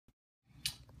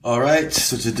Alright,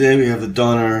 so today we have the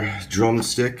Donner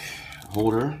drumstick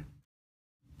holder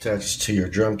attached to your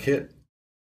drum kit,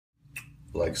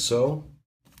 like so.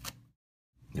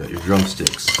 You got your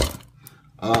drumsticks.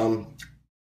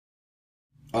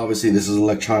 Obviously this is an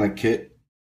electronic kit,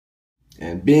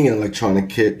 and being an electronic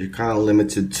kit, you're kind of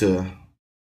limited to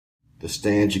the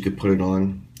stand you could put it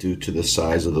on due to the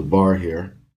size of the bar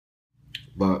here.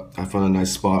 But I found a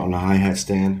nice spot on the hi-hat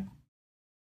stand.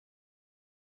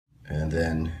 And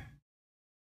then,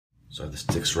 so I have the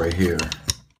sticks right here.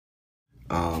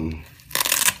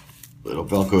 Little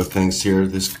Velcro things here.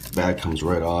 This bag comes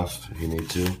right off if you need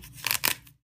to.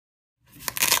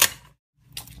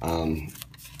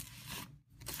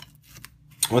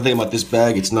 One thing about this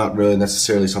bag, it's not really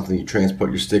necessarily something you transport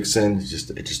your sticks in. It's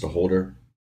just a holder.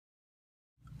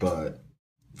 But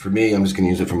for me, I'm just going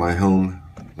to use it for my home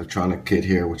electronic kit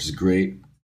here, which is great.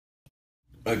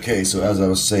 Okay, so as I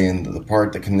was saying, the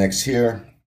part that connects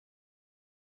here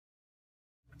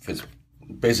fits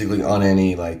basically on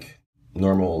any like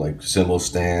normal like cymbal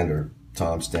stand or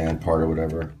tom stand part or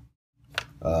whatever.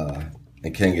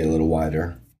 It can get a little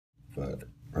wider, but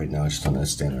right now it's just on that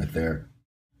stand right there.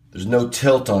 There's no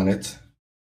tilt on it,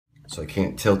 so I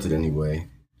can't tilt it anyway.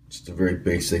 Just a very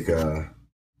basic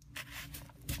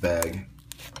bag,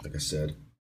 like I said.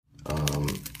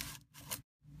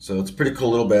 So it's a pretty cool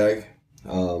little bag.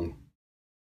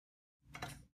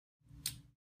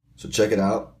 So check it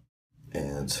out,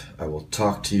 and I will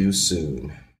talk to you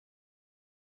soon.